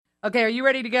Okay, are you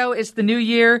ready to go? It's the new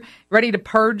year. Ready to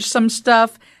purge some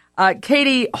stuff?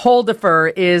 Katie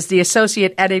Holdifer is the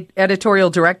Associate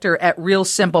Editorial Director at Real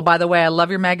Simple. By the way, I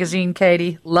love your magazine,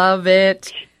 Katie. Love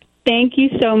it. Thank you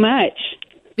so much.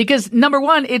 Because, number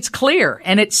one, it's clear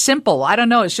and it's simple. I don't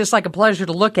know. It's just like a pleasure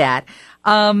to look at.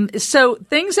 So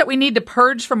things that we need to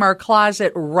purge from our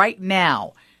closet right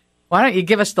now. Why don't you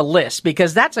give us the list?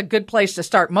 Because that's a good place to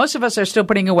start. Most of us are still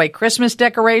putting away Christmas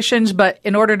decorations, but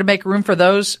in order to make room for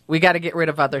those, we got to get rid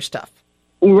of other stuff.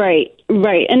 Right.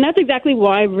 And that's exactly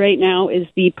why right now is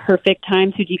the perfect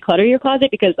time to declutter your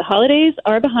closet, because the holidays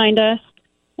are behind us,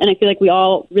 and I feel like we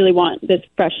all really want this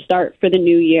fresh start for the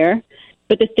new year.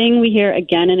 But the thing we hear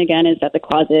again and again is that the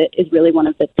closet is really one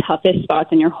of the toughest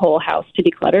spots in your whole house to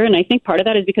declutter. And I think part of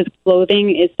that is because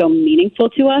clothing is so meaningful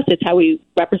to us. It's how we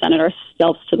represented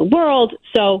ourselves to the world.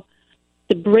 So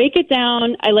to break it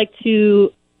down, I like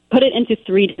to put it into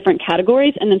 3 different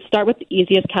categories and then start with the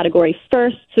easiest category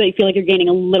first so that you feel like you're gaining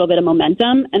a little bit of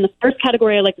momentum. And the first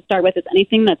category I like to start with is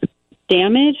anything that's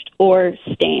damaged or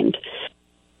stained.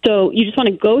 So you just want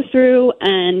to go through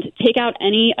and take out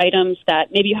any items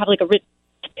that maybe you have like a rich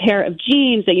pair of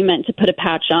jeans that you meant to put a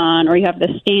patch on, or you have the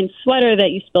stained sweater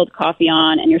that you spilled coffee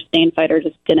on and your stain fighter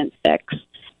just didn't fix.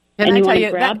 And you want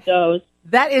to grab those.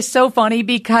 That is so funny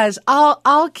because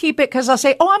I'll keep it because I'll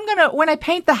say, when I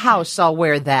paint the house, I'll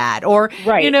wear that. Or,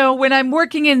 when I'm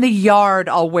working in the yard,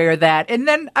 I'll wear that. And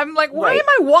then I'm like, why am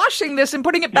I washing this and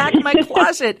putting it back in my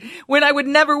closet when I would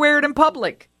never wear it in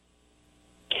public?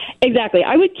 Exactly.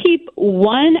 I would keep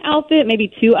one outfit,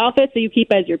 maybe 2 outfits that you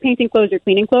keep as your painting clothes, your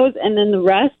cleaning clothes, and then the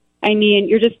rest,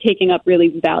 you're just taking up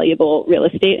really valuable real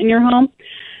estate in your home.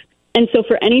 And so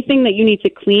for anything that you need to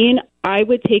clean, I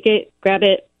would take it, grab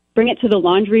it, bring it to the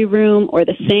laundry room or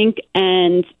the sink,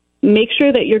 and make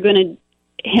sure that you're going to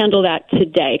handle that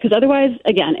today. Because otherwise,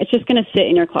 again, it's just going to sit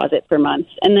in your closet for months.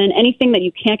 And then anything that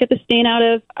you can't get the stain out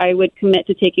of, I would commit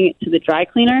to taking it to the dry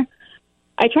cleaner.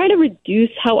 I try to reduce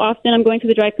how often I'm going to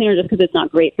the dry cleaner just because it's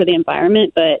not great for the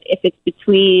environment. But if it's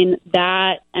between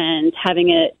that and having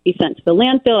it be sent to the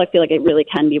landfill, I feel like it really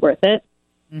can be worth it.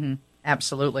 Mm-hmm.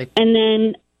 Absolutely. And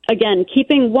then, again,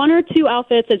 keeping 1 or 2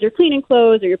 outfits as your cleaning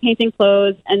clothes or your painting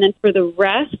clothes. And then for the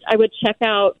rest, I would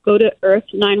go to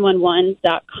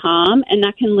earth911.com, and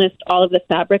that can list all of the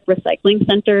fabric recycling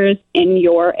centers in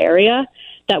your area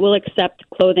that will accept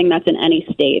clothing that's in any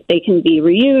state. They can be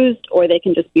reused or they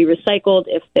can just be recycled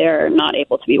if they're not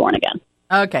able to be worn again.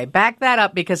 Okay, back that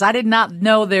up because I did not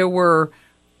know there were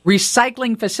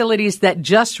recycling facilities that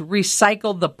just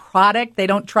recycle the product. They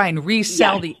don't try and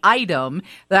resell the item.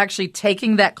 They're actually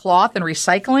taking that cloth and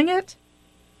recycling it?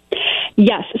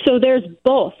 Yes, so there's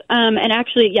both. And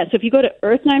actually, yes, so if you go to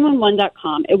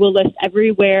earth911.com, it will list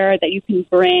everywhere that you can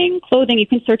bring clothing. You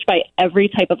can search by every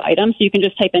type of item. So you can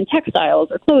just type in textiles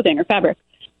or clothing or fabric,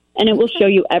 and it will show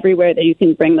you everywhere that you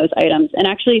can bring those items. And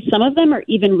actually, some of them are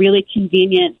even really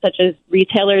convenient, such as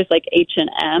retailers like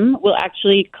H&M will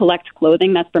actually collect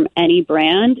clothing that's from any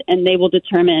brand, and they will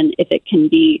determine if it can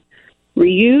be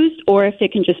reused or if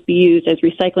it can just be used as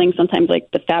recycling. Sometimes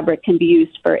like the fabric can be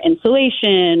used for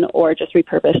insulation or just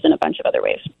repurposed in a bunch of other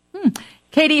ways.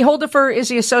 Katie Holdifer is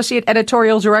the Associate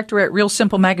Editorial Director at Real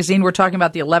Simple Magazine. We're talking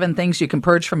about the 11 things you can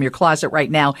purge from your closet right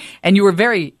now. And you were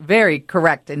very, very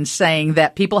correct in saying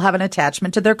that people have an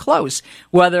attachment to their clothes,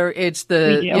 whether it's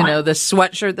the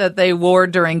sweatshirt that they wore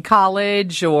during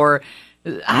college or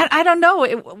I don't know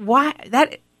why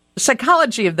that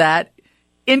psychology of that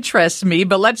interests me,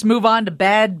 but let's move on to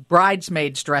bad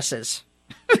bridesmaids dresses.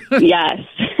 Yes.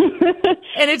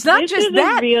 And it's not this just is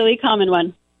that. A really common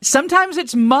one. Sometimes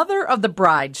it's mother of the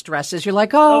bride's dresses. You're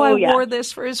like, I wore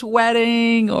this for his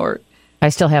wedding, or I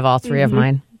still have all 3 of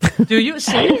mine. Do you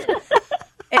see?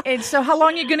 And so how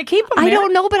long are you going to keep them? I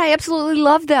don't know, but I absolutely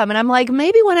love them. And I'm like,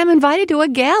 maybe when I'm invited to a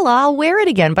gala, I'll wear it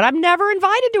again. But I'm never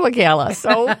invited to a gala.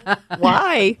 So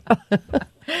why?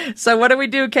 So what do we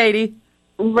do, Katie?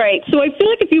 Right. So I feel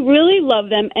like if you really love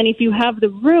them and if you have the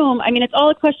room, it's all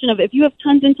a question of if you have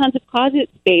tons and tons of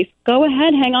closet space, go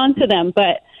ahead, hang on to them.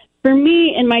 But for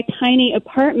me, in my tiny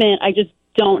apartment, I just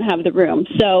don't have the room.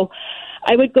 So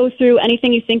I would go through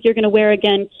anything you think you're going to wear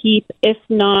again, keep. If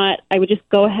not, I would just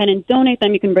go ahead and donate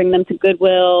them. You can bring them to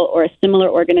Goodwill or a similar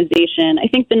organization. I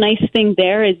think the nice thing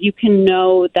there is you can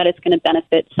know that it's going to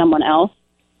benefit someone else.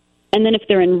 And then if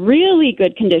they're in really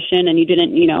good condition and you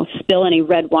didn't, spill any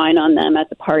red wine on them at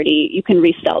the party, you can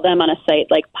resell them on a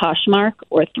site like Poshmark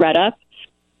or ThredUp.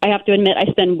 I have to admit I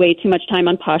spend way too much time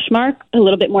on Poshmark, a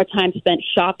little bit more time spent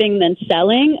shopping than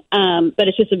selling, but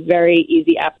it's just a very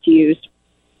easy app to use.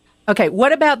 Okay,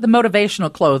 what about the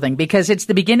motivational clothing? Because it's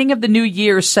the beginning of the new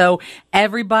year, so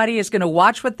everybody is going to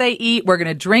watch what they eat. We're going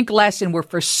to drink less, and we're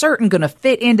for certain going to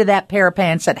fit into that pair of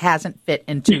pants that hasn't fit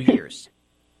in 2 years.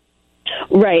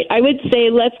 Right. I would say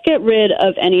let's get rid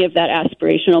of any of that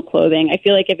aspirational clothing. I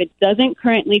feel like if it doesn't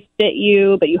currently fit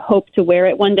you, but you hope to wear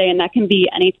it one day, and that can be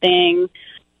anything,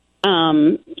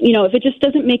 if it just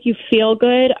doesn't make you feel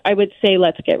good, I would say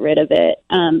let's get rid of it.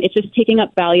 It's just taking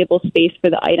up valuable space for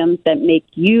the items that make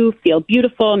you feel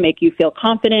beautiful, make you feel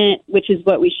confident, which is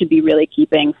what we should be really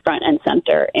keeping front and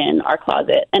center in our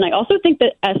closet. And I also think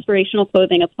that aspirational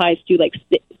clothing applies to, like,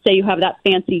 say you have that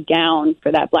fancy gown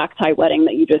for that black tie wedding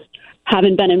that you just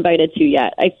haven't been invited to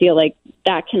yet. I feel like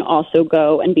that can also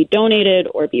go and be donated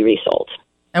or be resold.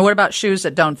 And what about shoes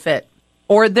that don't fit?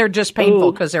 Or they're just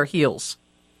painful because they're heels?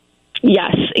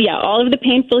 Yes. Yeah. All of the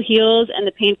painful heels and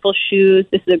the painful shoes,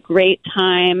 this is a great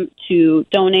time to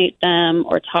donate them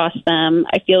or toss them.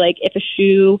 I feel like if a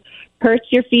shoe hurts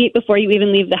your feet before you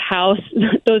even leave the house,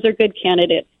 those are good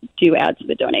candidates to add to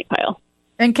the donate pile.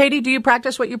 And Katie, do you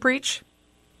practice what you preach?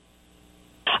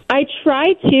 I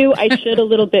try to. I should a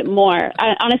little bit more.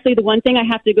 Honestly, the one thing I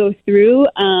have to go through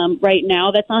right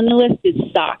now that's on the list is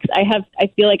socks. I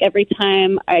feel like every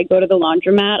time I go to the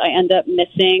laundromat, I end up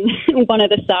missing one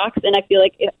of the socks. And I feel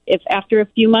like if after a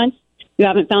few months you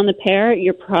haven't found the pair,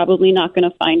 you're probably not going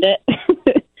to find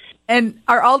it. And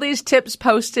are all these tips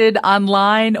posted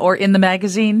online or in the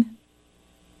magazine?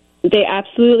 They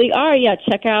absolutely are. Yeah,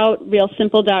 check out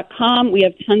realsimple.com. We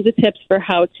have tons of tips for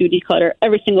how to declutter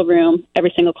every single room,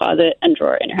 every single closet and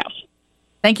drawer in your house.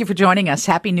 Thank you for joining us.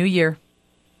 Happy New Year.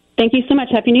 Thank you so much.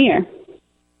 Happy New Year.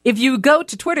 If you go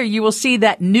to Twitter, you will see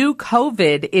that new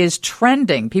COVID is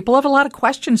trending. People have a lot of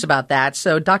questions about that.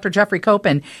 So Dr. Jeffrey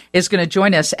Copen is going to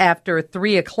join us after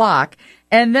 3 o'clock.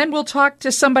 And then we'll talk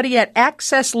to somebody at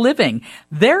Access Living.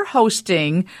 They're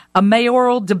hosting a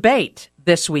mayoral debate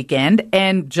this weekend,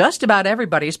 and just about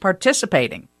everybody's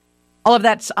participating. All of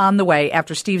that's on the way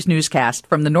after Steve's newscast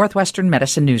from the Northwestern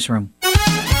Medicine Newsroom.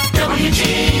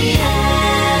 WGN.